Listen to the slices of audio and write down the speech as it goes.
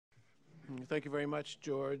Thank you very much,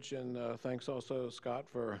 George, and thanks also, Scott,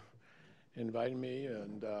 for inviting me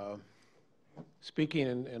and speaking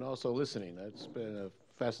and also listening. It's been a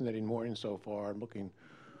fascinating morning so far. I'm looking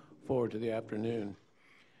forward to the afternoon.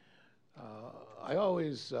 I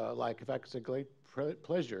always like, in fact, it's a great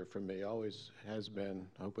pleasure for me, always has been,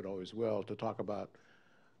 I hope it always will, to talk about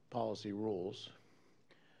policy rules,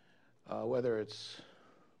 whether it's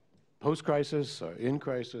post-crisis or in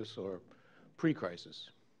crisis or pre-crisis.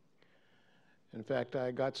 In fact,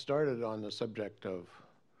 I got started on the subject of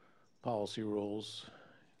policy rules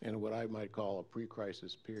in what I might call a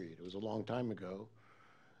pre-crisis period. It was a long time ago.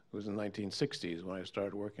 It was in the 1960s when I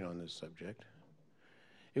started working on this subject.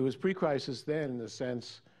 It was pre-crisis then in the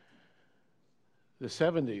sense the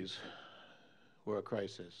 70s were a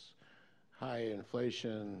crisis. High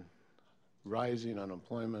inflation, rising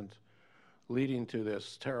unemployment, leading to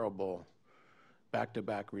this terrible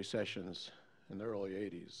back-to-back recessions in the early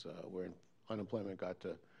 80s where unemployment got to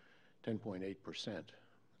 10.8%.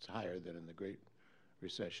 It's higher than in the Great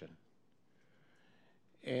Recession.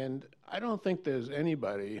 And I don't think there's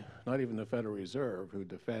anybody, not even the Federal Reserve, who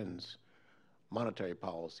defends monetary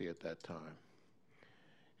policy at that time.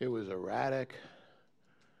 It was erratic,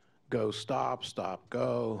 go, stop,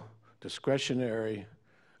 go, discretionary.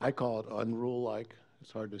 I call it unrule-like.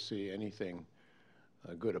 It's hard to see anything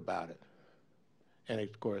good about it. And it,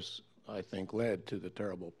 of course, I think led to the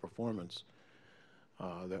terrible performance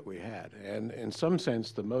that we had. And in some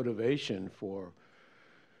sense, the motivation for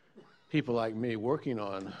people like me working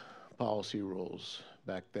on policy rules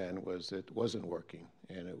back then was it wasn't working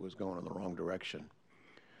and it was going in the wrong direction.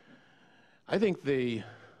 I think the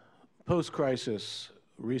post-crisis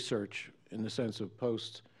research in the sense of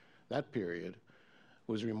post that period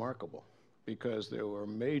was remarkable because there were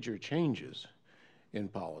major changes in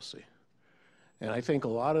policy. And I think a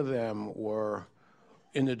lot of them were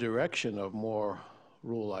in the direction of more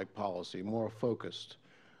rule-like policy, more focused,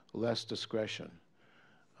 less discretion.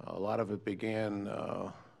 A lot of it began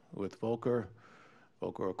with Volcker.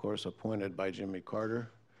 Volcker, of course, appointed by Jimmy Carter,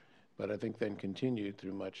 but I think then continued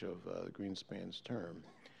through much of Greenspan's term.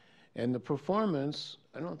 And the performance,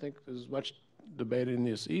 I don't think there's much debate in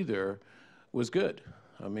this either, was good.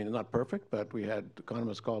 I mean, not perfect, but we had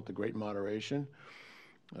economists call it the Great Moderation.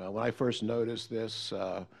 When I first noticed this,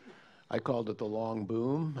 I called it the long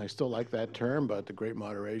boom. I still like that term, but the Great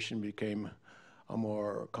Moderation became a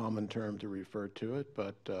more common term to refer to it.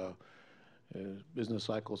 But business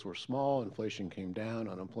cycles were small, inflation came down,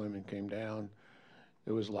 unemployment came down.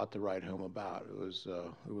 It was a lot to write home about. It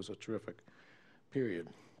was a terrific period.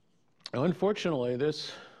 Now, unfortunately,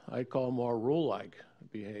 this I call more rule-like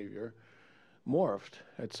behavior morphed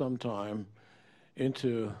at some time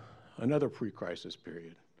into another pre-crisis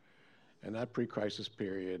period. And that pre-crisis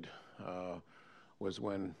period was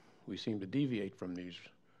when we seemed to deviate from these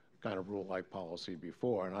kind of rule-like policy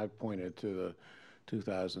before. And I've pointed to the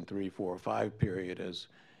 2003, 4, 5 period as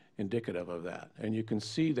indicative of that. And you can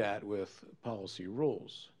see that with policy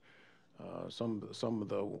rules. Some of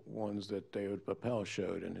the ones that David Papel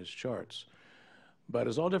showed in his charts. But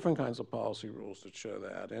there's all different kinds of policy rules that show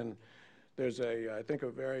that. And there's I think, a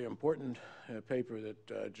very important paper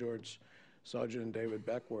that George Sugden and David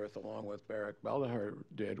Beckworth, along with Barak Beldaher,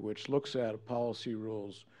 did, which looks at policy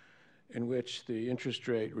rules in which the interest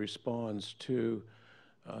rate responds to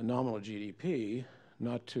nominal GDP,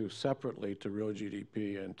 not to separately to real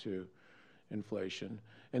GDP and to inflation.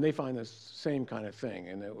 And they find the same kind of thing,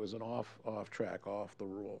 and it was an off-track,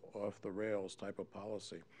 off-the-rails type of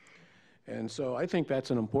policy. And so I think that's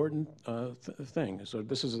an important thing. So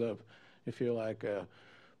this is, if you like, a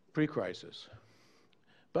pre-crisis.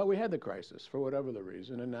 But we had the crisis, for whatever the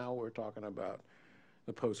reason, and now we're talking about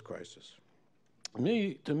the post-crisis.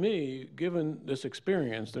 To me, given this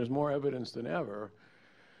experience, there's more evidence than ever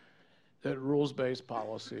that rules-based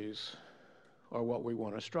policies are what we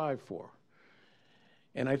want to strive for.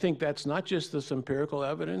 And I think that's not just this empirical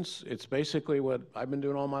evidence, it's basically what I've been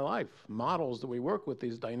doing all my life. Models that we work with,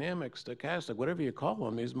 these dynamic, stochastic, whatever you call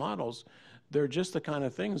them, these models, they're just the kind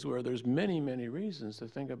of things where there's many, many reasons to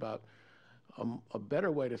think about a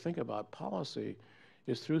better way to think about policy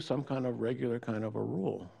is through some kind of regular kind of a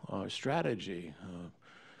rule, strategy,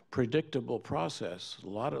 predictable process, a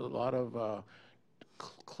lot of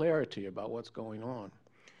clarity about what's going on.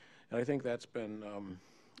 And I think that's been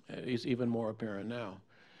is even more apparent now.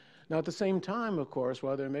 Now, at the same time, of course,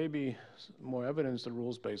 while there may be more evidence that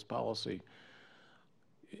rules-based policy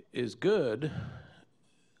is good,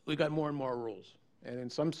 we got more and more rules. And in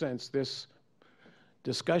some sense, this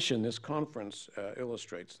discussion, this conference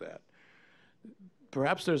illustrates that.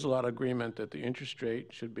 Perhaps there's a lot of agreement that the interest rate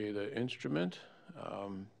should be the instrument.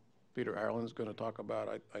 Peter Ireland's going to talk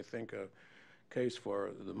about, I think, a case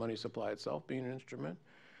for the money supply itself being an instrument.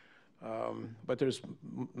 But there's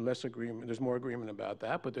less agreement, there's more agreement about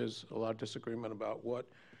that, but there's a lot of disagreement about what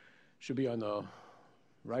should be on the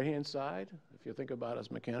right-hand side, if you think about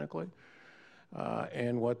it mechanically,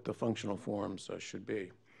 and what the functional forms should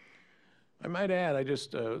be. I might add, I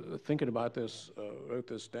just, thinking about this, wrote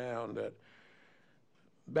this down, that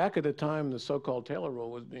back at the time the so-called Taylor rule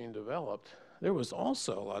was being developed, there was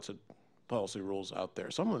also lots of policy rules out there.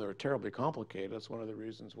 Some of them are terribly complicated. That's one of the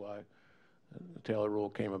reasons why the Taylor rule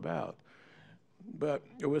came about. But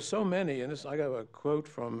there was so many, and this, I got a quote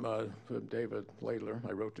from David Laidler.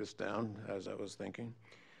 I wrote this down as I was thinking.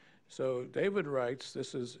 So David writes,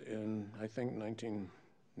 this is in, I think,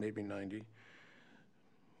 maybe 90.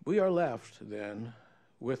 We are left, then,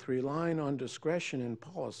 with relying on discretion in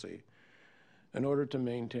policy in order to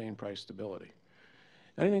maintain price stability.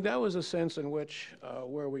 And I think that was a sense in which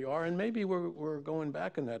where we are, and maybe we're going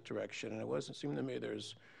back in that direction, and it seemed to me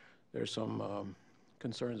there's some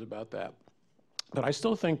concerns about that. But I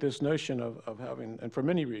still think this notion of having, and for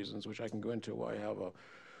many reasons, which I can go into why I have a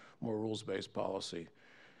more rules-based policy,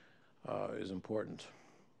 is important.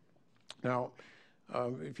 Now,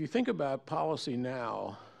 if you think about policy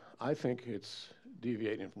now, I think it's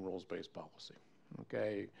deviating from rules-based policy,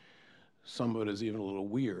 okay? Some of it is even a little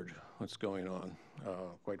weird, what's going on,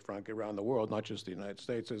 quite frankly, around the world, not just the United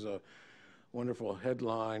States. There's a wonderful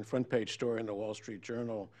headline, front-page story in the Wall Street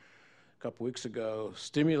Journal a couple weeks ago,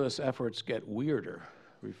 stimulus efforts get weirder,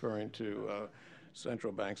 referring to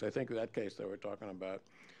central banks. I think in that case they were talking about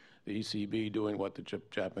the ECB doing what the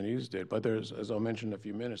Japanese did. But there's, as I mentioned in a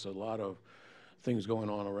few minutes, a lot of things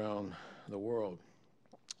going on around the world.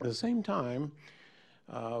 At the same time,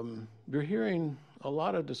 you're hearing a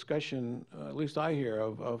lot of discussion, at least I hear,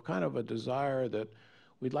 of kind of a desire that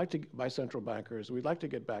we'd like to, by central bankers, we'd like to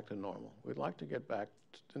get back to normal. We'd like to get back,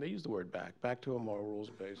 and they use the word back to a more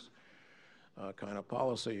rules-based kind of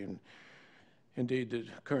policy. And indeed, the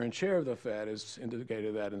current chair of the Fed has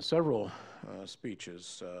indicated that in several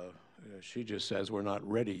speeches. She just says we're not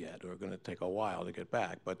ready yet. We're going to take a while to get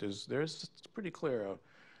back. But there's pretty clear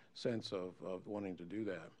sense of wanting to do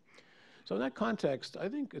that. So in that context, I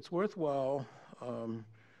think it's worthwhile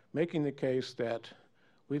making the case that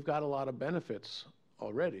we've got a lot of benefits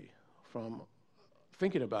already from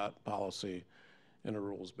thinking about policy in a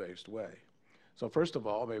rules-based way. So first of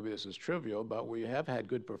all, maybe this is trivial, but we have had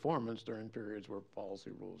good performance during periods where policy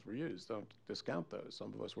rules were used. Don't discount those.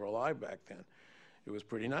 Some of us were alive back then. It was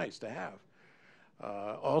pretty nice to have.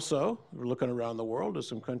 Also, we're looking around the world at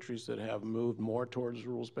some countries that have moved more towards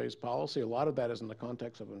rules-based policy. A lot of that is in the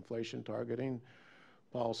context of inflation targeting.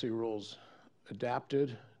 Policy rules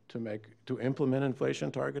adapted to implement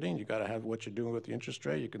inflation targeting. You got to have what you're doing with the interest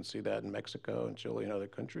rate. You can see that in Mexico and Chile and other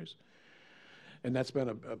countries. And that's been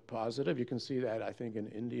a positive. You can see that, I think, in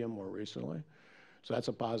India more recently. So that's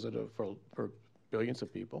a positive for billions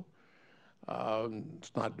of people.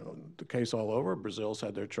 It's not the case all over. Brazil's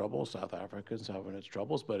had their troubles. South Africa's having its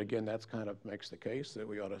troubles. But again, that's kind of makes the case that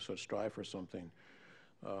we ought to sort of strive for something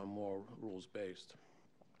more rules-based.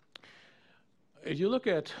 If you look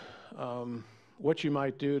at what you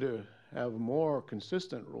might do to have more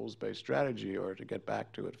consistent rules-based strategy or to get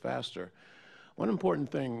back to it faster, one important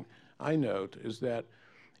thing I note is that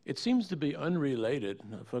it seems to be unrelated,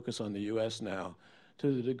 I'll focus on the US now,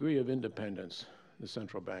 to the degree of independence the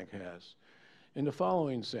central bank has. In the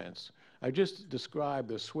following sense, I just described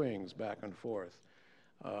the swings back and forth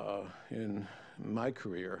in my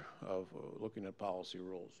career of looking at policy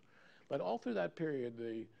rules. But all through that period,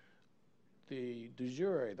 the de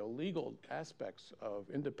jure, the legal aspects of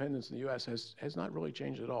independence in the US has not really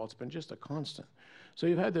changed at all. It's been just a constant. So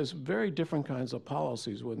you've had this very different kinds of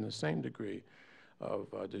policies within the same degree of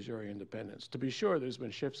de jure independence. To be sure, there's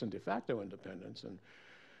been shifts in de facto independence, and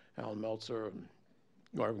Alan Meltzer and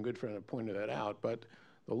Marvin Goodfriend have pointed that out, but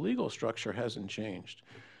the legal structure hasn't changed.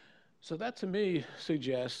 So that, to me,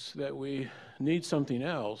 suggests that we need something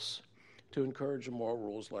else to encourage a more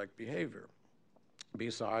rules-like behavior,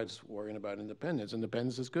 besides worrying about independence.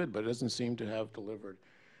 Independence is good, but it doesn't seem to have delivered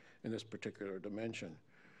in this particular dimension.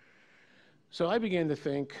 So I began to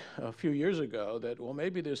think a few years ago that, well,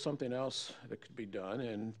 maybe there's something else that could be done,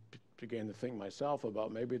 and began to think myself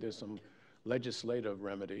about maybe there's some legislative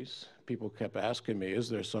remedies. People kept asking me, is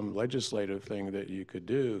there some legislative thing that you could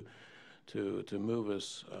do to move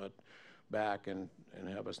us back and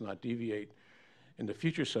have us not deviate in the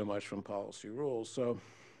future so much from policy rules? So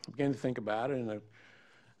I began to think about it, and a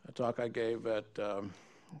talk I gave at the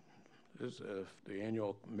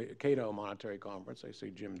annual Cato Monetary Conference. I see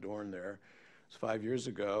Jim Dorn there. 5 years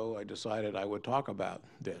ago, I decided I would talk about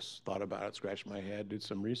this, thought about it, scratched my head, did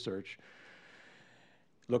some research,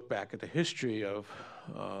 looked back at the history of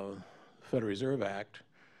the Federal Reserve Act,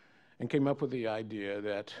 and came up with the idea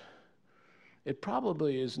that it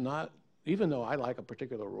probably is not, even though I like a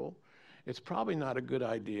particular rule, it's probably not a good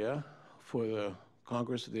idea for the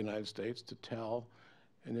Congress of the United States to tell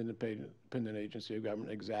an independent agency of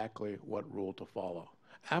government exactly what rule to follow.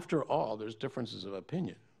 After all, there's differences of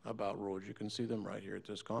opinion about rules. You can see them right here at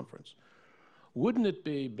this conference. Wouldn't it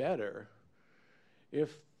be better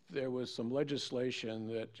if there was some legislation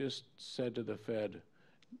that just said to the Fed,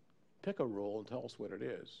 pick a rule and tell us what it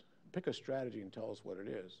is. Pick a strategy and tell us what it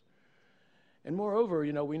is. And moreover,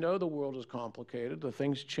 you know, we know the world is complicated, the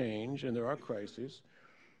things change, and there are crises.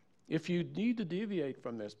 If you need to deviate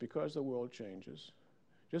from this because the world changes,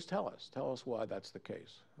 just tell us why that's the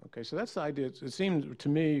case. Okay, so that's the idea. It seemed to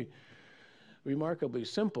me remarkably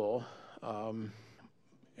simple,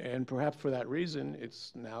 and perhaps for that reason,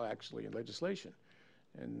 it's now actually in legislation.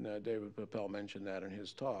 And David Appel mentioned that in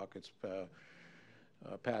his talk. It's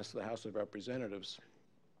passed the House of Representatives.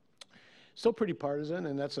 Still pretty partisan,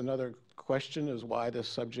 and that's another question, is why this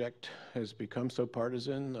subject has become so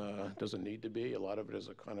partisan. Doesn't need to be. A lot of it is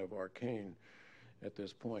a kind of arcane at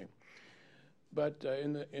this point. But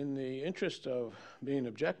in the interest of being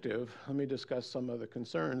objective, let me discuss some of the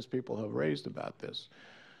concerns people have raised about this.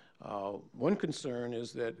 One concern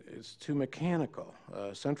is that it's too mechanical.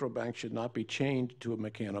 Central banks should not be chained to a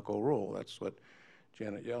mechanical rule. That's what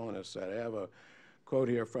Janet Yellen has said. I have a quote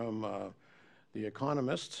here from The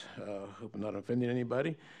Economist, hope I'm not offending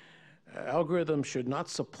anybody. Algorithms should not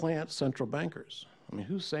supplant central bankers. I mean,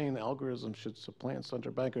 who's saying algorithms should supplant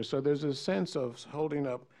central bankers? So there's a sense of holding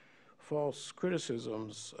up false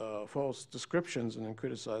criticisms, false descriptions, and then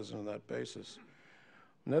criticizing on that basis.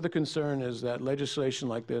 Another concern is that legislation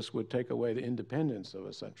like this would take away the independence of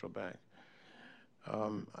a central bank.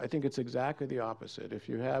 I think it's exactly the opposite. If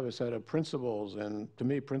you have a set of principles, and to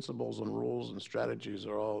me, principles and rules and strategies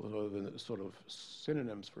are all sort of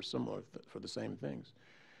synonyms for for the same things.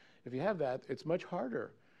 If you have that, it's much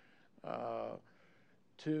harder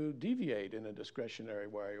to deviate in a discretionary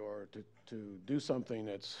way or to do something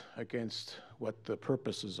that's against what the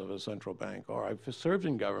purposes of a central bank are. I've served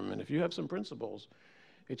in government. If you have some principles,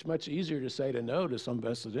 it's much easier to say no to some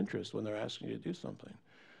vested interest when they're asking you to do something.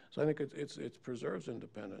 So I think it preserves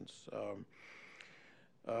independence.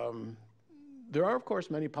 There are, of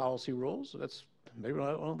course, many policy rules. That's maybe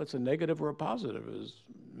I don't know if it's a negative or a positive. There's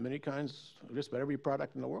many kinds. Just about every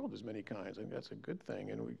product in the world is many kinds. I think that's a good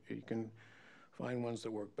thing, and you can find ones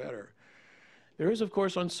that work better. There is, of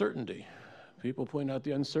course, uncertainty. People point out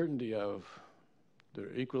the uncertainty of the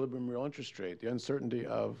equilibrium real interest rate, the uncertainty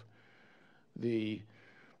of the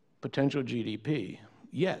potential GDP.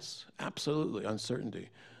 Yes, absolutely, uncertainty.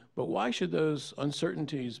 But why should those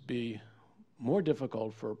uncertainties be more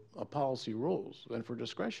difficult for policy rules than for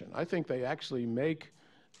discretion? I think they actually make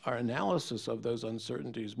our analysis of those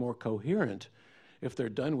uncertainties more coherent if they're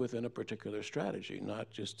done within a particular strategy,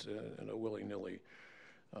 not just in a willy-nilly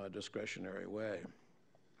discretionary way.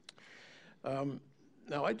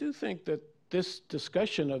 Now, I do think that this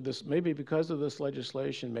discussion of this, maybe because of this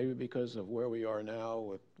legislation, maybe because of where we are now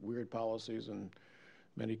with weird policies in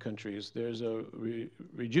many countries, there's a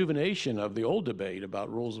rejuvenation of the old debate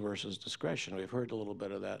about rules versus discretion. We've heard a little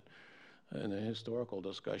bit of that in a historical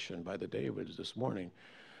discussion by the Davids this morning.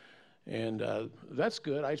 And that's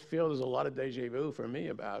good. I feel there's a lot of deja vu for me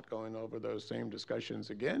about going over those same discussions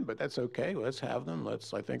again, but that's okay. Let's have them.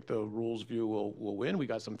 I think the rules view will win. We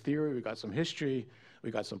got some theory, we got some history, we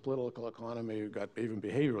got some political economy, we got even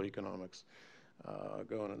behavioral economics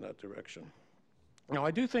going in that direction. Now,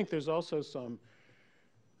 I do think there's also some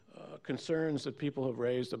concerns that people have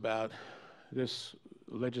raised about this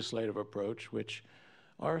legislative approach, which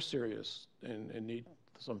are serious and need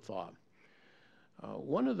some thought.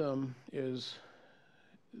 One of them is,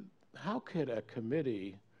 how could a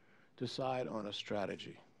committee decide on a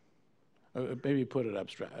strategy? Maybe put it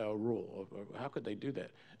abstract, a rule. How could they do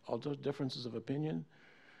that? All those differences of opinion,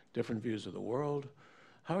 different views of the world.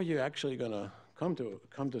 How are you actually going to come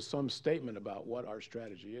to some statement about what our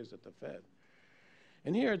strategy is at the Fed?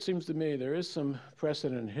 And here it seems to me there is some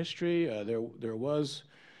precedent in history. There was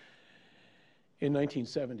in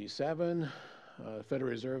 1977. The Federal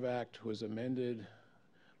Reserve Act was amended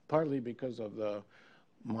partly because of the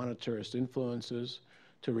monetarist influences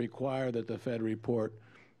to require that the Fed report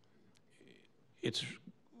its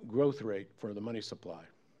growth rate for the money supply.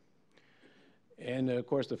 And of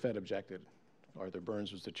course the Fed objected. Arthur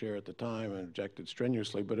Burns was the chair at the time and objected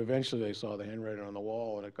strenuously, but eventually they saw the handwriting on the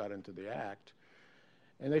wall and it got into the act.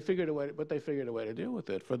 And they figured a way, but they figured a way to deal with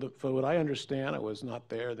it. For what I understand, I was not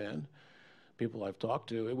there then, people I've talked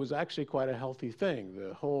to, it was actually quite a healthy thing.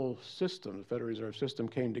 The whole system, the Federal Reserve System,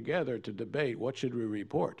 came together to debate what should we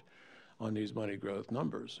report on these money growth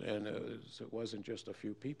numbers. And it wasn't just a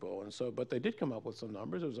few people. And so, but they did come up with some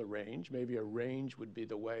numbers. There was a range. Maybe a range would be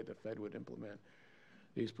the way the Fed would implement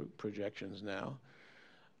these projections now.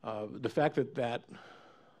 The fact that that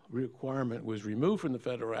requirement was removed from the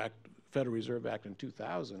Federal Reserve Act in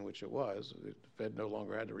 2000, which it was, the Fed no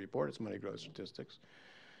longer had to report its money growth statistics.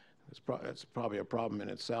 That's probably a problem in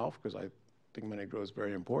itself, because I think money growth is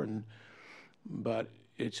very important. But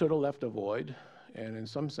it sort of left a void. And in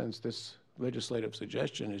some sense, this legislative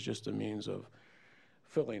suggestion is just a means of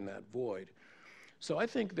filling that void. So I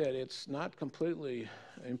think that it's not completely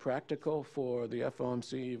impractical for the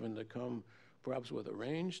FOMC even to come perhaps with a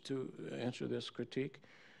range to answer this critique.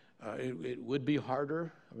 It would be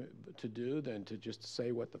harder to do than to just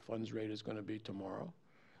say what the funds rate is going to be tomorrow,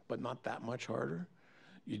 but not that much harder.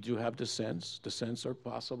 You do have dissents. Dissents are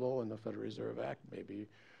possible in the Federal Reserve Act. Maybe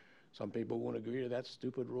some people won't agree to that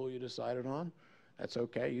stupid rule you decided on. That's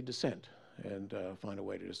okay. You dissent and find a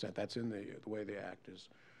way to dissent. That's in the way the Act is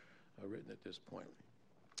written at this point.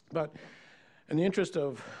 But in the interest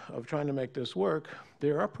of trying to make this work,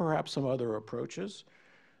 there are perhaps some other approaches.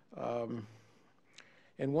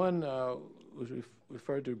 And one was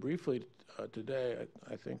referred to briefly today,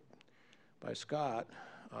 I think, by Scott.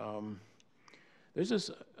 There's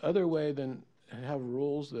this other way than have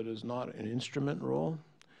rules that is not an instrument rule.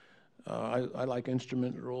 I like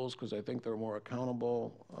instrument rules because I think they're more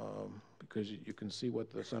accountable, because you can see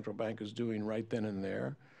what the central bank is doing right then and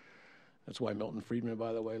there. That's why Milton Friedman,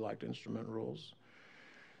 by the way, liked instrument rules.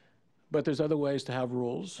 But there's other ways to have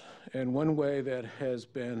rules. And one way that has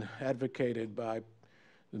been advocated by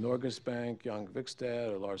the Norges Bank, Jan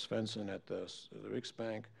Vikstad, or Lars Svensson at the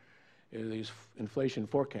Riksbank, is these inflation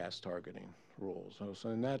forecast targeting rules. So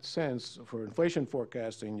in that sense, for inflation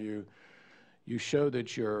forecasting, you show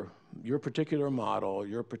that your particular model,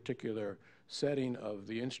 your particular setting of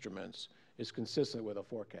the instruments is consistent with a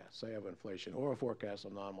forecast, say of inflation, or a forecast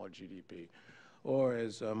of nominal GDP, or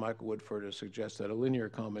as Michael Woodford has suggested, a linear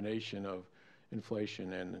combination of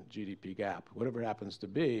inflation and GDP gap. Whatever it happens to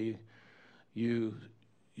be, you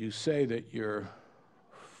say that your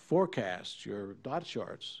forecasts, your dot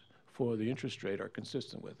charts for the interest rate are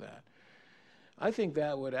consistent with that. I think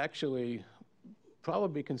that would actually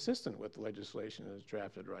probably be consistent with the legislation that's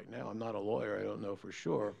drafted right now. I'm not a lawyer, I don't know for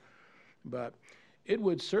sure, but it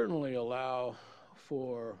would certainly allow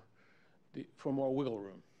for more wiggle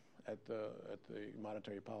room at the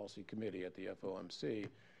Monetary Policy Committee at the FOMC,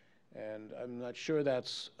 and I'm not sure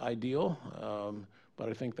that's ideal, but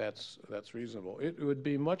I think that's reasonable. It would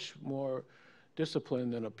be much more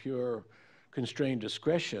disciplined than a pure constrained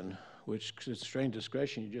discretion, which constrained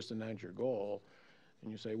discretion, you just announce your goal,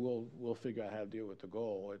 and you say, we'll figure out how to deal with the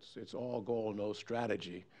goal. It's all goal, no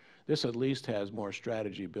strategy. This at least has more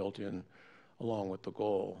strategy built in along with the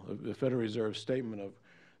goal. The Federal Reserve statement of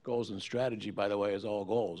goals and strategy, by the way, is all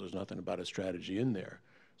goals. There's nothing about a strategy in there.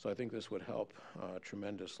 So I think this would help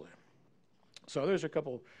tremendously. So there's a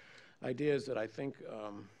couple ideas that I think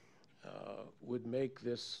would make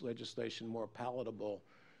this legislation more palatable.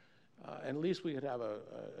 And at least we could have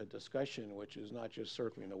a discussion which is not just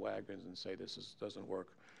circling the wagons and say this doesn't work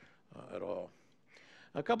at all.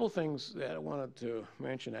 A couple things that I wanted to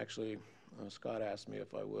mention, actually, Scott asked me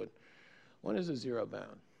if I would. One is the zero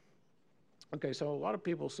bound. Okay, so a lot of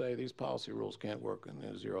people say these policy rules can't work in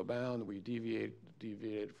the zero bound. We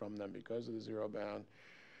deviated from them because of the zero bound.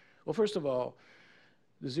 Well, first of all,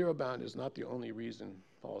 the zero bound is not the only reason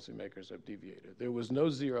policymakers have deviated. There was no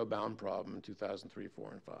zero bound problem in 2003,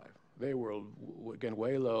 4, and 5. They were, again,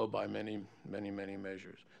 way low by many, many, many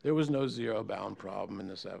measures. There was no zero bound problem in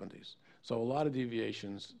the 70s. So a lot of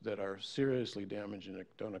deviations that are seriously damaging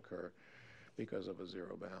don't occur because of a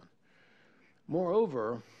zero bound.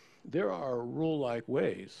 Moreover, there are rule-like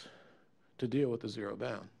ways to deal with the zero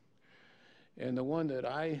bound. And the one that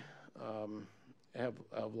I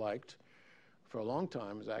have liked for a long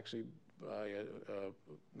time is actually by a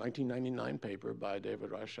 1999 paper by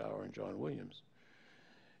David Reischauer and John Williams.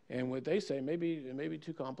 And what they say, maybe it may be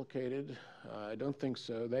too complicated. I don't think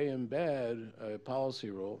so. They embed a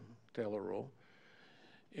policy rule, Taylor rule,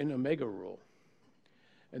 in a mega rule.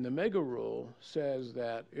 And the mega rule says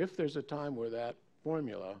that if there's a time where that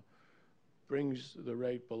formula brings the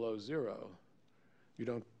rate below zero, you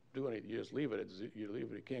don't do anything. You just leave it. You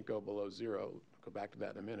leave it. It can't go below zero. I'll go back to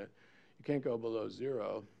that in a minute. You can't go below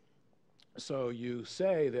zero. So you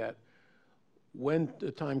say that when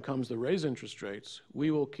the time comes to raise interest rates, we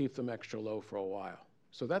will keep them extra low for a while.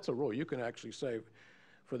 So that's a rule. You can actually say,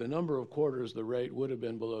 for the number of quarters the rate would have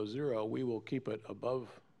been below zero, we will keep it above,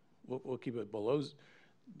 we'll keep it below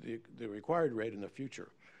the required rate in the future.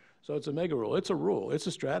 So it's a mega rule. It's a rule. It's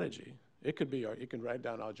a strategy. It could be, you can write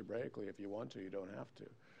down algebraically if you want to. You don't have to.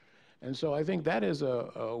 And so I think that is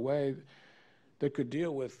a way that could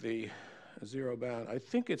deal with the zero bound. I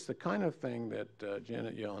think it's the kind of thing that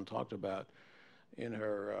Janet Yellen talked about in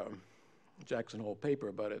her Jackson Hole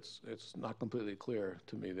paper, but it's not completely clear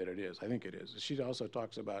to me that it is. I think it is. She also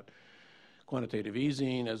talks about quantitative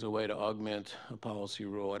easing as a way to augment a policy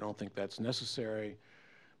rule. I don't think that's necessary.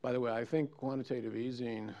 By the way, I think quantitative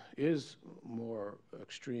easing is more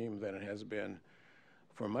extreme than it has been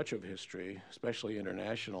for much of history, especially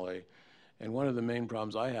internationally. And one of the main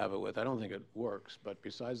problems I have it with, I don't think it works, but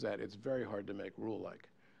besides that, it's very hard to make rule-like.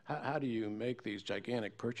 How do you make these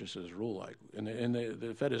gigantic purchases rule-like? And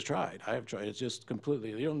the Fed has tried. I have tried. It's just completely,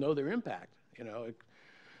 you don't know their impact. You know,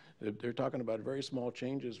 they're talking about very small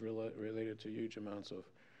changes related to huge amounts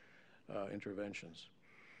of interventions.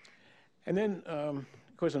 And then, of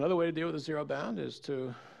course, another way to deal with the zero bound is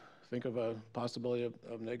to think of a possibility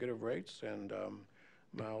of negative rates, and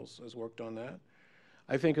Miles has worked on that.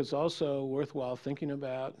 I think it's also worthwhile thinking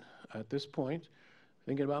about, at this point,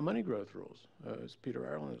 thinking about money growth rules, as Peter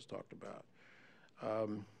Ireland has talked about.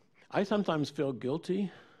 I sometimes feel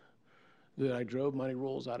guilty that I drove money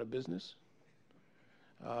rules out of business.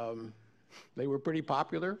 They were pretty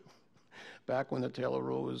popular back when the Taylor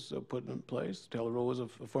rule was put in place. The Taylor rule was a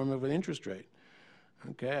form of an interest rate.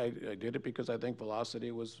 Okay, I did it because I think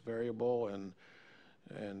velocity was variable and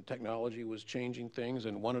technology was changing things,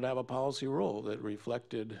 and wanted to have a policy rule that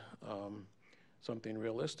reflected something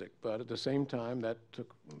realistic. But at the same time, that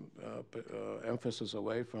took emphasis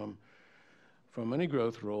away from money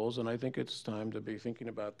growth rules, and I think it's time to be thinking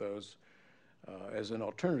about those as an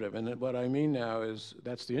alternative. And what I mean now is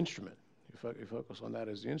that's the instrument. You focus on that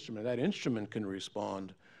as the instrument. That instrument can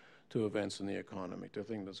respond to events in the economy, to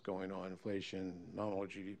things that's going on, inflation, nominal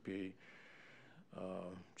GDP,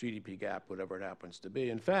 GDP gap, whatever it happens to be.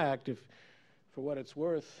 In fact, for what it's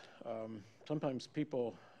worth, sometimes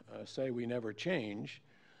people say we never change.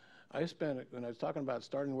 When I was talking about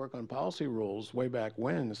starting work on policy rules way back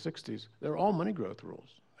when, in the 60s, they're all money growth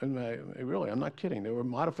rules. And really, I'm not kidding. There were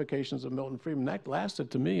modifications of Milton Friedman. That lasted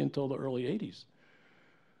to me until the early 80s.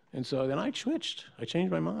 And so then I switched. I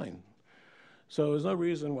changed my mind. So there's no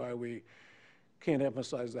reason why we can't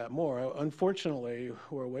emphasize that more. Unfortunately,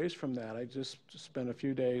 we're a ways from that. I just spent a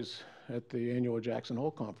few days at the annual Jackson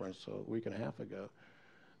Hole conference a week and a half ago.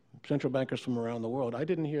 Central bankers from around the world. I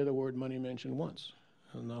didn't hear the word money mentioned once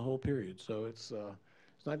in the whole period. So it's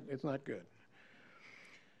not good.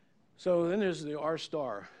 So then there's the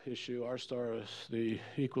R-star issue. R-star is the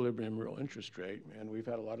equilibrium real interest rate, and we've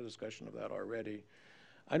had a lot of discussion of that already.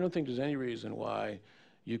 I don't think there's any reason why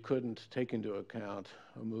you couldn't take into account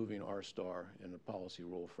a moving R-star in the policy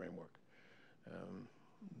rule framework.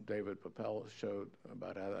 David Papel showed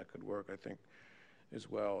about how that could work, I think, as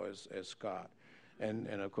well as Scott. And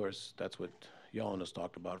of course, that's what Yellen has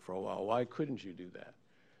talked about for a while. Why couldn't you do that?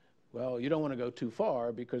 Well, you don't want to go too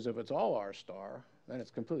far, because if it's all R-star, then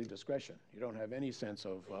it's completely discretion. You don't have any sense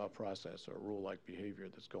of process or rule-like behavior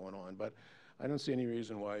that's going on. But I don't see any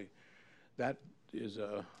reason why that is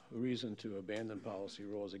a reason to abandon policy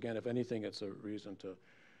rules. Again, if anything, it's a reason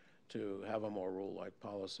to have a more rule-like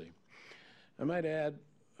policy. I might add,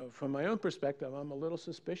 from my own perspective, I'm a little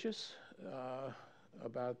suspicious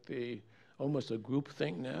about almost a group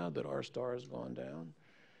think now that R-star has gone down.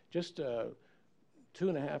 Just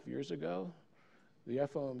 2.5 years ago, the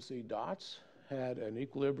FOMC dots had an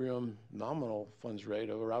equilibrium nominal funds rate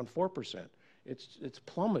of around 4%. It's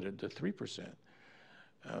plummeted to 3%.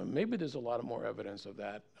 Maybe there's a lot more evidence of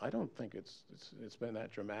that. I don't think it's been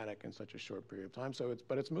that dramatic in such a short period of time.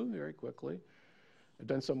 But it's moved very quickly. I've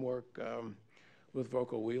done some work with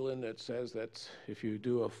Volker Wieland that says that if you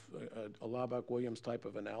do a Laubach-Williams type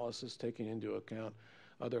of analysis, taking into account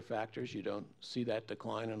other factors, you don't see that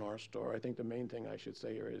decline in R-star. I think the main thing I should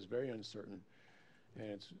say here is very uncertain,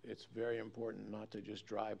 and it's very important not to just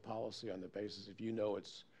drive policy on the basis if you know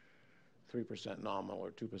it's 3% nominal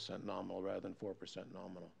or 2% nominal rather than 4%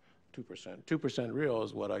 nominal, 2%. 2% real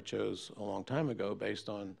is what I chose a long time ago based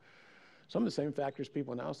on some of the same factors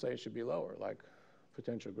people now say should be lower, like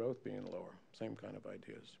potential growth being lower, same kind of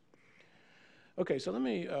ideas. Okay, so let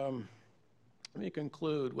me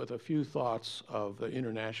conclude with a few thoughts of the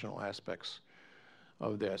international aspects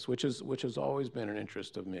of this, which has always been an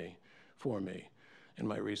interest for me in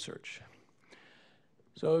my research.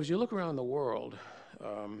 So as you look around the world,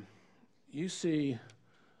 you see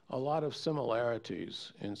a lot of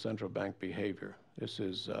similarities in central bank behavior This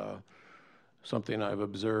is something I've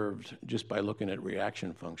observed just by looking at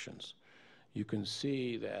reaction functions. You can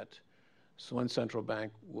see that one central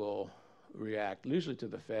bank will react, usually to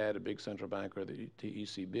the Fed, a big central bank, or the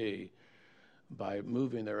ECB, by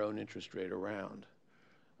moving their own interest rate around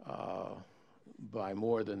by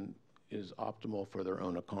more than is optimal for their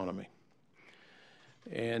own economy.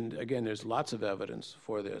 And again, there's lots of evidence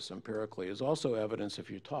for this empirically. There's also evidence if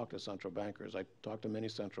you talk to central bankers. I talked to many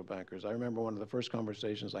central bankers. I remember one of the first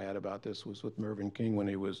conversations I had about this was with Mervyn King when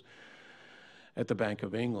he was at the Bank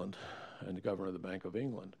of England and the governor of the Bank of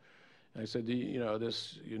England. And I said, you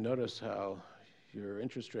notice how your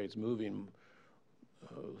interest rate's moving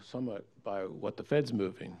somewhat by what the Fed's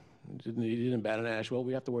moving. He didn't bat an eye. Well,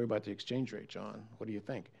 we have to worry about the exchange rate, John. What do you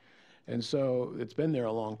think? And so it's been there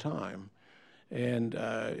a long time. And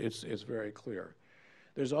it's very clear.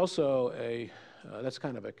 There's also that's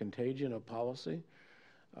kind of a contagion of policy.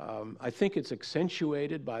 I think it's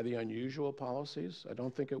accentuated by the unusual policies. I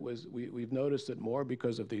don't think it was, we've noticed it more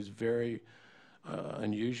because of these very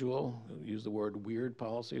unusual, use the word weird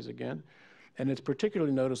policies again. And it's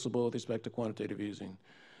particularly noticeable with respect to quantitative easing.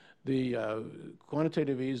 The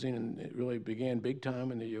quantitative easing really began big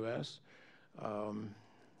time in the US.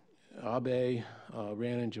 Abe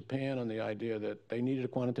ran in Japan on the idea that they needed a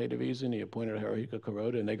quantitative easing. He appointed Haruhiko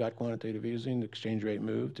Kuroda, and they got quantitative easing. The exchange rate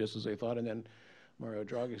moved just as they thought. And then Mario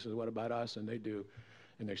Draghi says, what about us? And they do,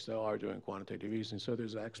 and they still are doing quantitative easing. So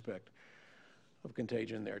there's an aspect of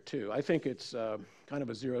contagion there, too. I think it's kind of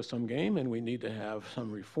a zero-sum game, and we need to have some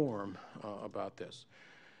reform about this.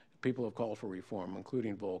 People have called for reform,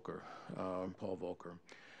 including Volcker, Paul Volcker.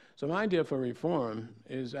 So my idea for reform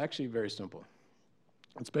is actually very simple.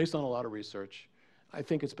 It's based on a lot of research. I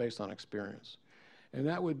think it's based on experience. And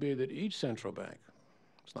that would be that each central bank,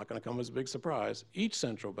 it's not going to come as a big surprise, each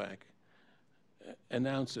central bank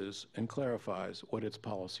announces and clarifies what its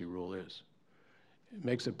policy rule is. It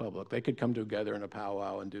makes it public. They could come together in a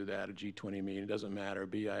powwow and do that, a G20 meeting, it doesn't matter,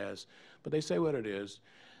 BIS, but they say what it is.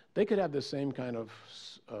 They could have the same kind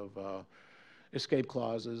of escape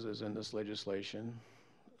clauses as in this legislation.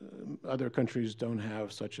 Other countries don't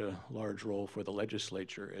have such a large role for the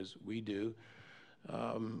legislature as we do,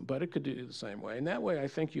 but it could do the same way. And that way, I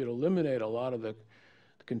think you'd eliminate a lot of the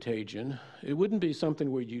contagion. It wouldn't be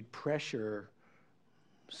something where you'd pressure,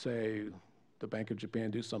 say, the Bank of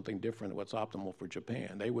Japan do something different, what's optimal for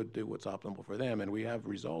Japan. They would do what's optimal for them, and we have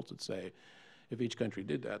results that say if each country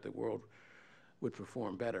did that, the world would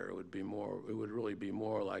perform better. It would really be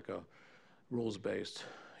more like a rules-based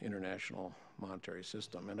international monetary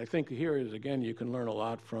system. And I think here is, again, you can learn a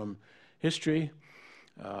lot from history,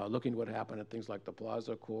 looking at what happened at things like the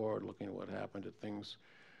Plaza Accord, looking at what happened at things,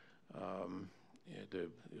 the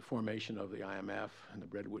formation of the IMF and the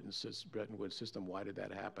Bretton Woods system. Why did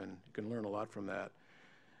that happen? You can learn a lot from that.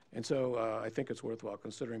 And so I think it's worthwhile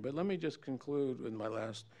considering. But let me just conclude in my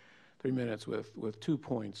last 3 minutes with 2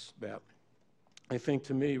 points that I think,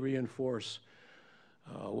 to me, reinforce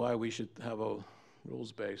why we should have a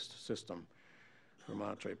rules-based system for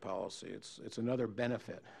monetary policy. It's another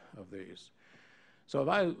benefit of these. So if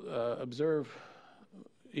I observe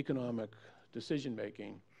economic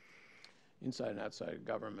decision-making inside and outside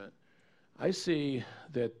government, I see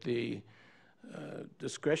that the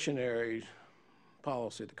discretionary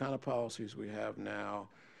policy, the kind of policies we have now,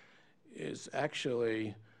 is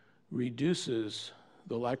actually reduces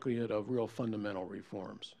the likelihood of real fundamental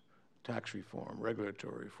reforms, tax reform,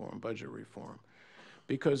 regulatory reform, budget reform.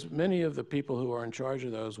 Because many of the people who are in charge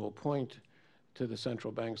of those will point to the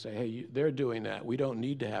central bank and say, hey, they're doing that. We don't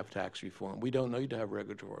need to have tax reform. We don't need to have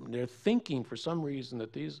regulatory reform. They're thinking for some reason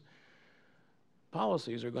that these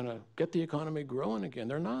policies are going to get the economy growing again.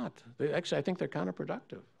 They're not. Actually, I think they're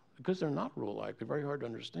counterproductive because they're not rule-like. They're very hard to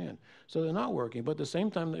understand. So they're not working, but at the same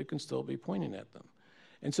time, they can still be pointing at them.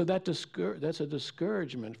 And so that's a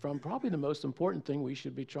discouragement from probably the most important thing we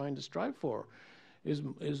should be trying to strive for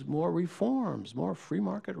is more reforms, more free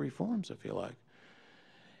market reforms, if you like.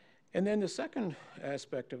 And then the second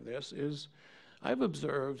aspect of this is I've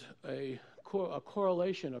observed a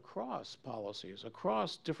correlation across policies,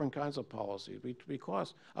 across different kinds of policies,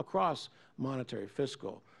 across monetary,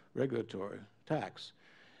 fiscal, regulatory, tax.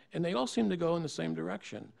 And they all seem to go in the same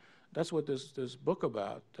direction. That's what this book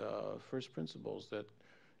about, First Principles, that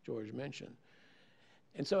George mentioned.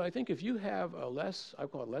 And so I think if you have a less, I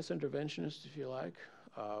call it less interventionist, if you like,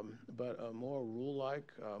 but a more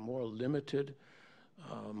rule-like, more limited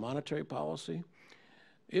monetary policy,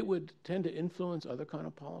 it would tend to influence other kind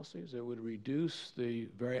of policies. It would reduce the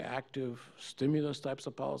very active stimulus types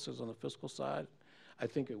of policies on the fiscal side. I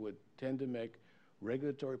think it would tend to make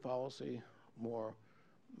regulatory policy more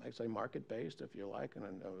I'd say market-based, if you like, and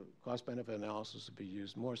a cost-benefit analysis would be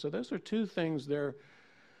used more. So those are two things. They're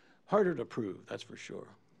harder to prove, that's for sure.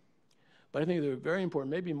 But I think they're very important,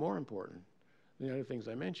 maybe more important than the other things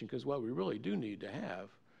I mentioned, because what we really do need to have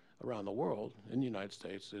around the world, in the United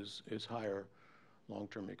States, is higher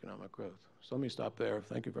long-term economic growth. So let me stop there.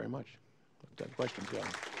 Thank you very much. Questions, yeah.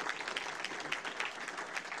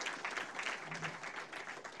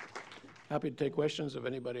 Happy to take questions if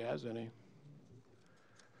anybody has any.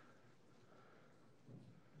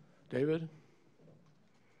 David?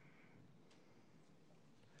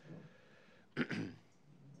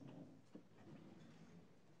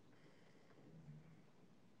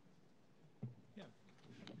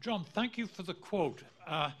 John, thank you for the quote.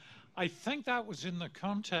 I think that was in the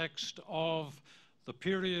context of the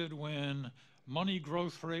period when money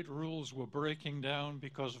growth rate rules were breaking down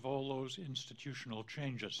because of all those institutional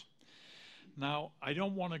changes. Now, I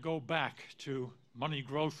don't want to go back to money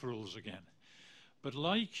growth rules again, but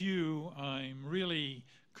like you, I'm really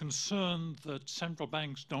concerned that central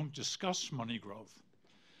banks don't discuss money growth.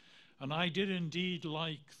 And I did indeed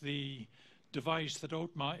like the device that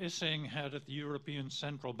Otmar Issing had at the European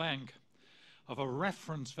Central Bank of a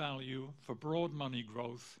reference value for broad money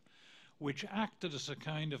growth, which acted as a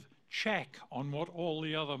kind of check on what all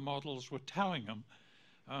the other models were telling them.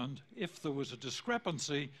 And if there was a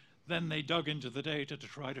discrepancy, then they dug into the data to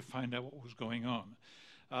try to find out what was going on.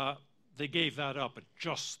 They gave that up at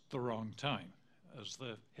just the wrong time, as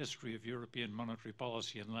the history of European monetary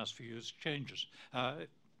policy in the last few years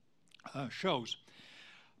shows.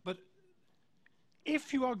 But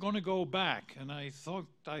if you are going to go back, and I thought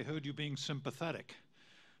I heard you being sympathetic,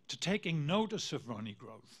 to taking notice of money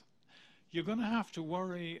growth, you're going to have to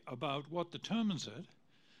worry about what determines it,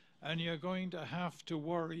 and you're going to have to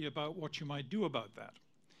worry about what you might do about that.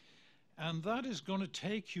 And that is going to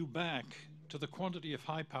take you back to the quantity of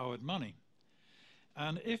high-powered money.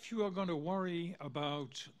 And if you are going to worry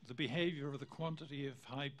about the behavior of the quantity of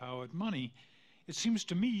high-powered money, it seems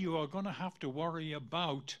to me you are going to have to worry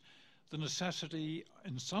about the necessity,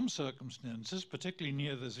 in some circumstances, particularly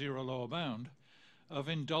near the zero lower bound, of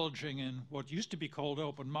indulging in what used to be called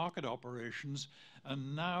open market operations,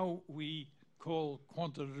 and now we call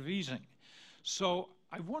quantitative easing. So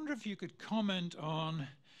I wonder if you could comment on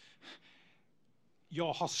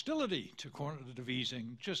your hostility to quantitative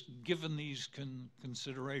easing, just given these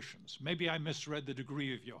considerations. Maybe I misread the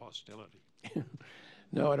degree of your hostility.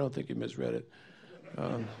 No, I don't think you misread it.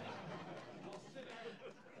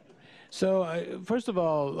 First of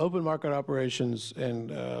all, open market operations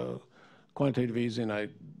and quantitative easing I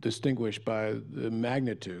distinguish by the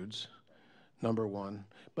magnitudes, number one,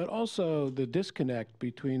 but also the disconnect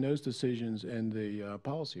between those decisions and the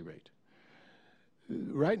policy rate.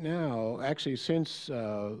 Right now, actually since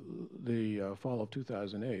the fall of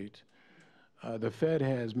 2008, the Fed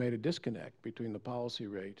has made a disconnect between the policy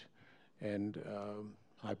rate and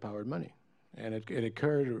high-powered money. And it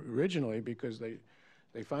occurred originally because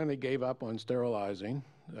they finally gave up on sterilizing,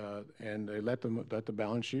 and they let the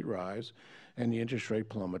balance sheet rise, and the interest rate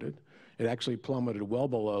plummeted. It actually plummeted well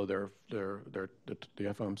below the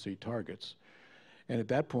FOMC targets. And at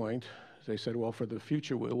that point, they said, well, for the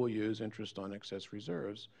future, we will use interest on excess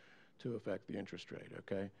reserves to affect the interest rate,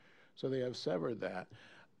 okay? So they have severed that.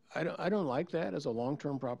 I don't like that as a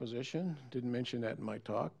long-term proposition. Didn't mention that in my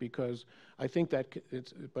talk, because I think that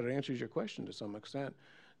but it answers your question to some extent.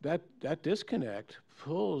 That disconnect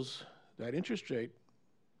pulls that interest rate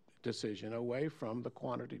decision away from the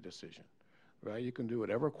quantity decision, right? You can do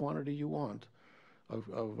whatever quantity you want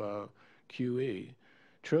of QE,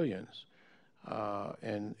 trillions,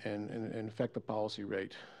 and affect the policy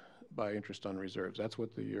rate by interest on reserves. That's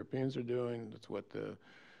what the Europeans are doing. That's what the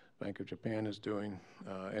Bank of Japan is doing.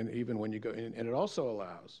 And even when you go in, and it also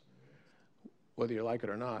allows, whether you like it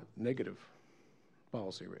or not, negative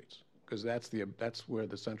policy rates, because that's where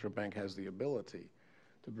the central bank has the ability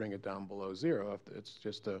to bring it down below zero. It's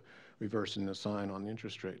just a reversing the sign on the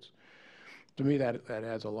interest rates. To me, that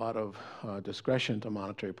adds a lot of discretion to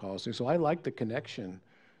monetary policy. So I like the connection,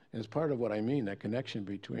 as part of what I mean, that connection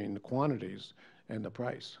between the quantities and the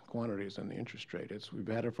price, quantities and the interest rate. We've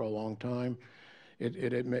had it for a long time.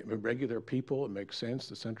 Regular people, it makes sense.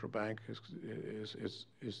 The central bank is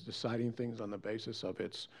deciding things on the basis of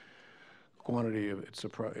its quantity of its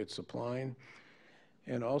supplying.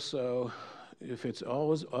 And also, if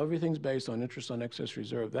everything's based on interest on excess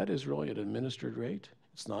reserve, that is really an administered rate.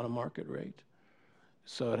 It's not a market rate.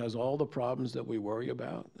 So it has all the problems that we worry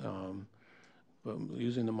about, but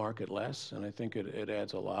using the market less, and I think it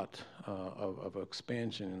adds a lot of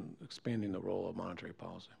expanding the role of monetary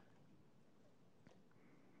policy.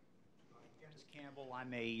 Dennis Camp, Campbell.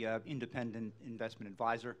 I'm a independent investment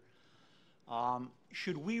advisor.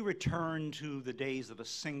 Should we return to the days of a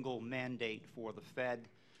single mandate for the Fed?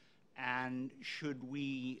 And should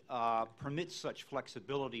we permit such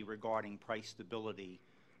flexibility regarding price stability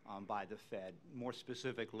by the Fed? More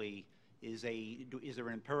specifically, is there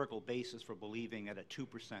an empirical basis for believing that a 2%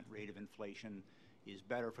 rate of inflation is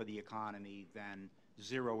better for the economy than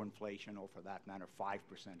zero inflation, or for that matter, 5%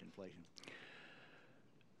 inflation?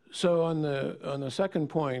 So on the second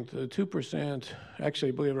point, the 2%,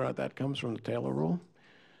 actually, believe it or not, that comes from the Taylor rule.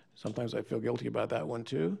 Sometimes I feel guilty about that one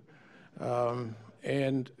too.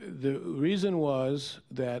 And the reason was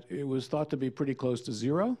that it was thought to be pretty close to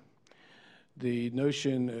zero. The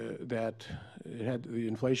notion that the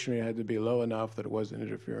inflation rate had to be low enough that it wasn't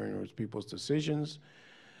interfering with people's decisions,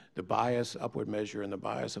 the bias, upward measure, and the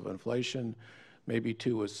bias of inflation. Maybe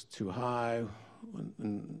 2 was too high,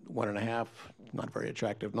 1.5, not a very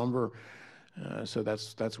attractive number. So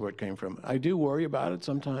that's where it came from. I do worry about it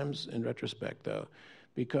sometimes in retrospect, though,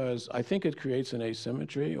 because I think it creates an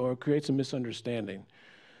asymmetry or creates a misunderstanding.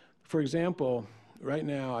 For example, right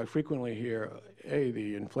now I frequently hear, hey,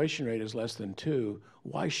 the inflation rate is less than 2.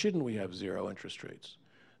 Why shouldn't we have zero interest rates?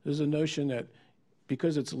 There's a notion that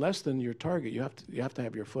because it's less than your target, you have to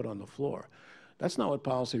have your foot on the floor. That's not what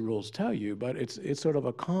policy rules tell you, but it's sort of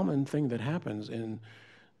a common thing that happens in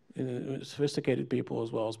sophisticated people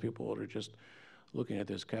as well as people that are just looking at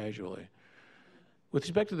this casually. With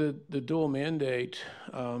respect to the dual mandate,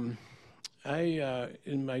 I,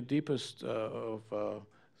 in my deepest of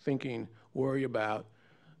thinking, worry about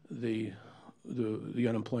the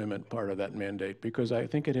unemployment part of that mandate, because I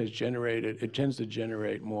think it tends to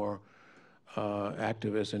generate more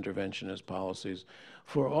activist interventionist policies.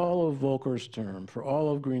 For all of Volcker's term, for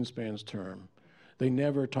all of Greenspan's term, they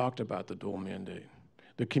never talked about the dual mandate.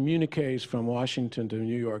 The communiques from Washington to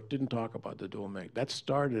New York didn't talk about the dual mandate. That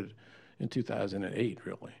started in 2008,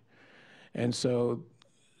 really. And so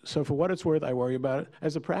for what it's worth, I worry about it.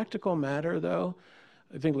 As a practical matter, though,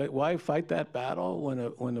 I think, like, why fight that battle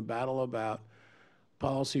when the battle about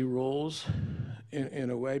policy rules in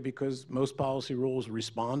a way, because most policy rules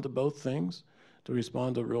respond to both things, to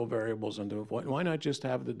respond to real variables and to avoid. Why not just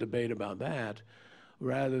have the debate about that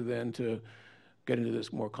rather than to get into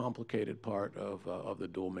this more complicated part of the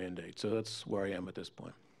dual mandate? So that's where I am at this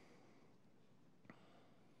point.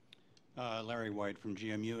 Larry White from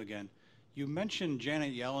GMU again. You mentioned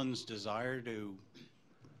Janet Yellen's desire to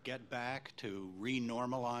get back to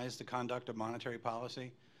re-normalize the conduct of monetary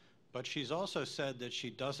policy, but she's also said that she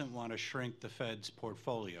doesn't want to shrink the Fed's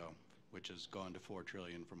portfolio, which has gone to $4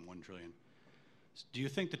 trillion from $1 trillion. Do you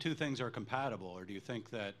think the two things are compatible, or do you think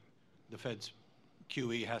that the Fed's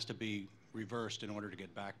QE has to be reversed in order to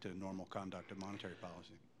get back to normal conduct of monetary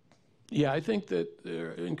policy? Yeah, I think that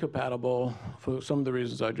they're incompatible for some of the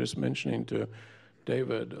reasons I just mentioned to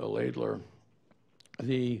David Laidler.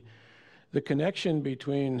 The connection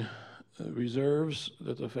between reserves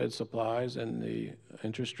that the Fed supplies and the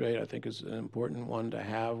interest rate, I think, is an important one to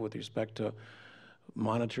have with respect to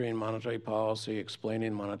monitoring monetary policy,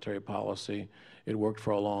 explaining monetary policy. It worked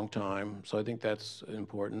for a long time, so I think that's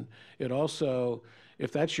important. It also,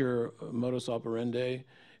 if that's your modus operandi,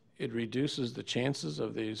 it reduces the chances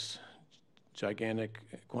of these gigantic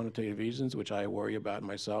quantitative easings, which I worry about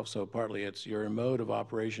myself. So partly it's your mode of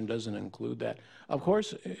operation doesn't include that. Of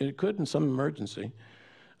course, it could in some emergency,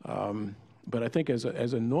 but I think as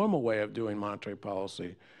a normal way of doing monetary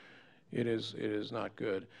policy, it is not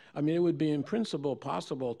good. I mean, it would be in principle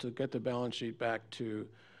possible to get the balance sheet back to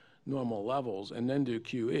normal levels and then do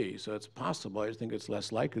QE. So it's possible. I just think it's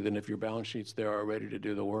less likely than if your balance sheets there are ready to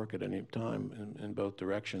do the work at any time in both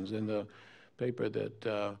directions. In the paper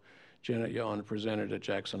that Janet Yellen presented at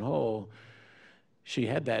Jackson Hole, she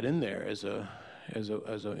had that in there as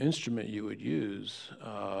an instrument you would use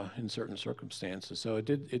in certain circumstances. So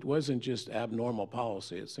it wasn't just abnormal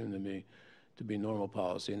policy. It seemed to me to be normal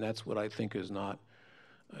policy, and that's what I think is not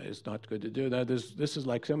good to do. Now, this is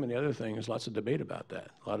like so many other things. Lots of debate about that.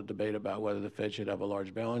 A lot of debate about whether the Fed should have a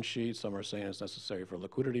large balance sheet. Some are saying it's necessary for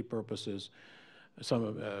liquidity purposes.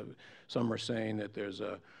 Some are saying that there's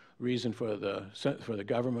a reason for the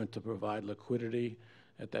government to provide liquidity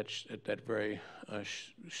at that very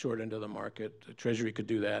short end of the market. The Treasury could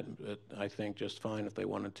do that, but I think just fine if they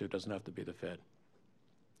wanted to. It doesn't have to be the Fed.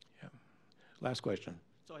 Yeah. Last question.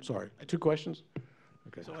 Sorry, 2 questions?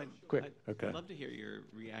 Okay. So Quick. Okay. I'd love to hear your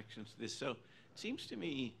reactions to this. So it seems to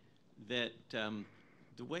me that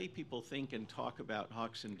the way people think and talk about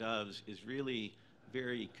hawks and doves is really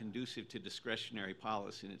very conducive to discretionary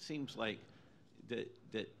policy. And it seems like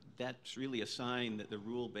that's really a sign that the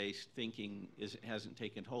rule-based thinking hasn't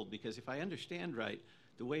taken hold. Because if I understand right,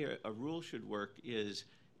 the way a rule should work is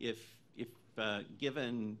if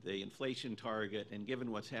given the inflation target and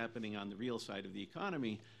given what's happening on the real side of the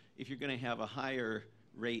economy, if you're going to have a higher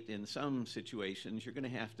rate in some situations, you're going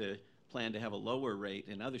to have to plan to have a lower rate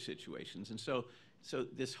in other situations. And so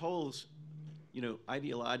this whole,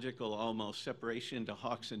 ideological almost separation into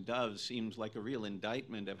hawks and doves seems like a real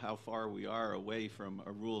indictment of how far we are away from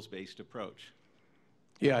a rules-based approach.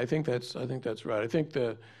 Yeah, I think that's right. I think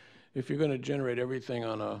if you're going to generate everything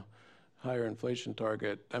on a higher inflation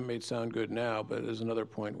target, that may sound good now, but there's another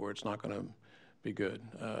point where it's not going to be good.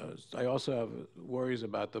 I also have worries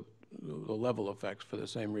about the level effects for the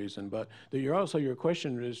same reason. But your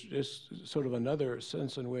question is just sort of another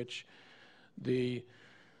sense in which the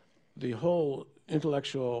whole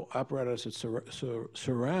intellectual apparatus that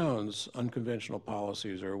surrounds unconventional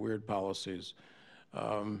policies or weird policies,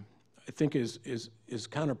 I think is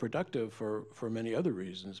counterproductive for many other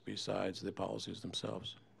reasons besides the policies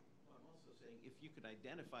themselves. Well, I'm also saying if you could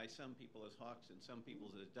identify some people as hawks and some people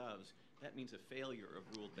as doves, that means a failure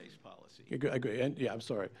of rule-based policy. I agree. And yeah, I'm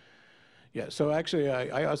sorry. Yeah, so actually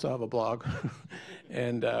I also have a blog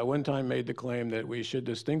and one time made the claim that we should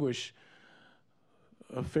distinguish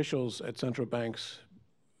officials at central banks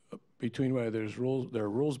between whether they're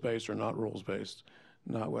rules-based or not rules-based,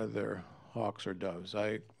 not whether they're hawks or doves.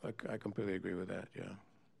 I completely agree with that, yeah.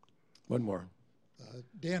 One more.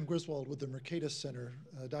 Dan Griswold with the Mercatus Center.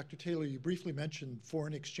 Dr. Taylor, you briefly mentioned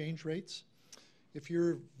foreign exchange rates. If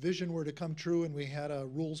your vision were to come true and we had a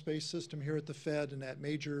rules-based system here at the Fed and at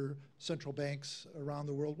major central banks around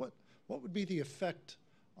the world, what would be the effect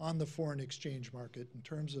on the foreign exchange market in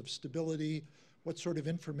terms of stability? What sort of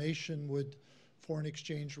information would foreign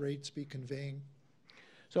exchange rates be conveying?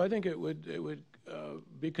 So I think it would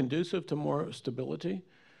be conducive to more stability,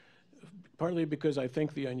 partly because I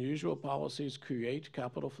think the unusual policies create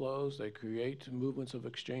capital flows, they create movements of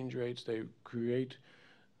exchange rates, they create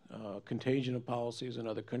contagion of policies in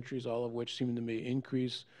other countries, all of which seem to me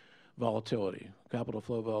increase volatility, capital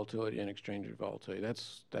flow volatility and exchange rate volatility.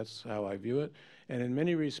 That's how I view it. And in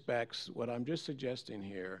many respects, what I'm just suggesting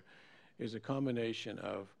here is a combination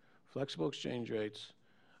of flexible exchange rates,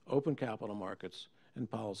 open capital markets, and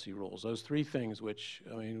policy rules. Those three things which,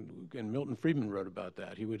 and Milton Friedman wrote about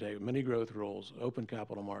that. He would have many growth rules, open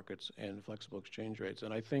capital markets, and flexible exchange rates.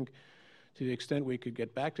 And I think to the extent we could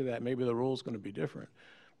get back to that, maybe the rule's going to be different.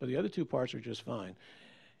 But the other two parts are just fine.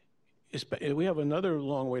 We have another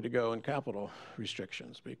long way to go in capital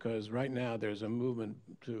restrictions because right now there's a movement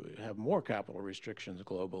to have more capital restrictions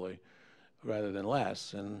globally rather than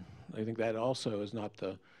less. And I think that also is not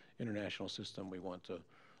the international system we want to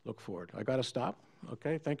look forward. I got to stop.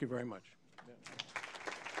 Okay, thank you very much. Yeah.